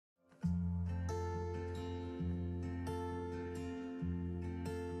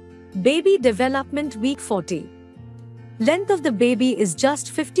Baby development week 40. Length of the baby is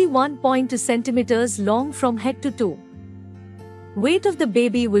just 51.2 centimeters long from head to toe. Weight of the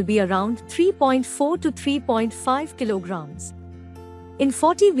baby will be around 3.4 to 3.5 kilograms. In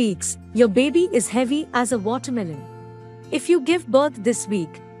 40 weeks, your baby is heavy as a watermelon. If you give birth this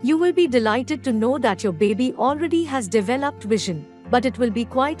week, you will be delighted to know that your baby already has developed vision, but it will be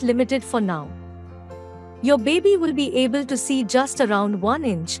quite limited for now. Your baby will be able to see just around 1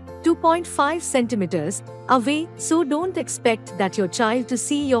 inch, 2.5 centimeters, away, so don't expect that your child to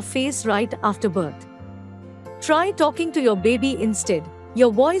see your face right after birth. Try talking to your baby instead.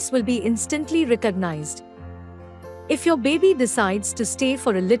 Your voice will be instantly recognized. If your baby decides to stay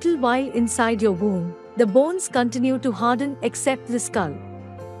for a little while inside your womb, the bones continue to harden except the skull.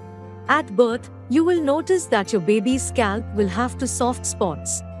 At birth, you will notice that your baby's scalp will have two soft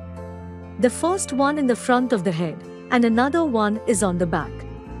spots. The first one in the front of the head, and another one is on the back.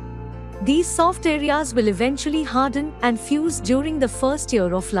 These soft areas will eventually harden and fuse during the first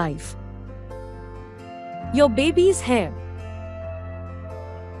year of life. Your baby's hair.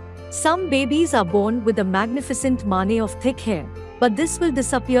 Some babies are born with a magnificent mane of thick hair, but this will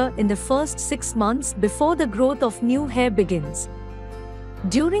disappear in the first 6 months before the growth of new hair begins.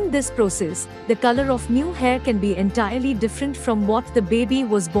 During this process, the color of new hair can be entirely different from what the baby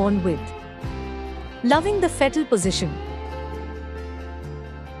was born with. Loving the fetal position.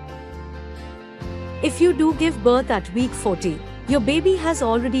 If you do give birth at week 40, your baby has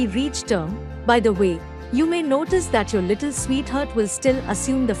already reached term. By the way, you may notice that your little sweetheart will still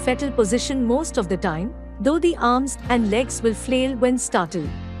assume the fetal position most of the time, though the arms and legs will flail when startled.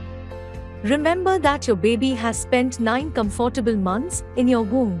 Remember that your baby has spent 9 comfortable months in your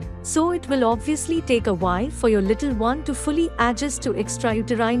womb, so it will obviously take a while for your little one to fully adjust to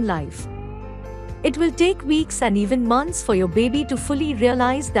extrauterine life. It will take weeks and even months for your baby to fully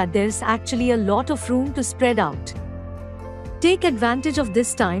realize that there's actually a lot of room to spread out. Take advantage of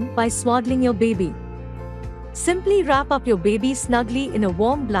this time by swaddling your baby. Simply wrap up your baby snugly in a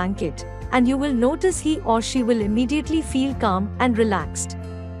warm blanket, and you will notice he or she will immediately feel calm and relaxed.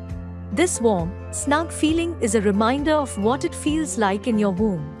 This warm, snug feeling is a reminder of what it feels like in your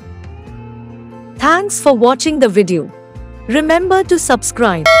womb. Thanks for watching the video. Remember to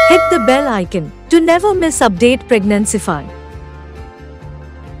subscribe, hit the bell icon to never miss update Pregnancyfy.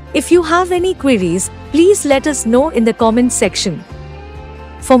 If you have any queries, please let us know in the comment section.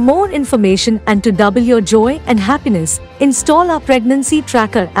 For more information and to double your joy and happiness, install our pregnancy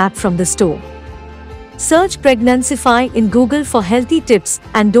tracker app from the store. Search Pregnancyfy in Google for healthy tips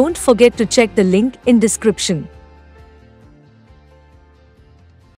and don't forget to check the link in description.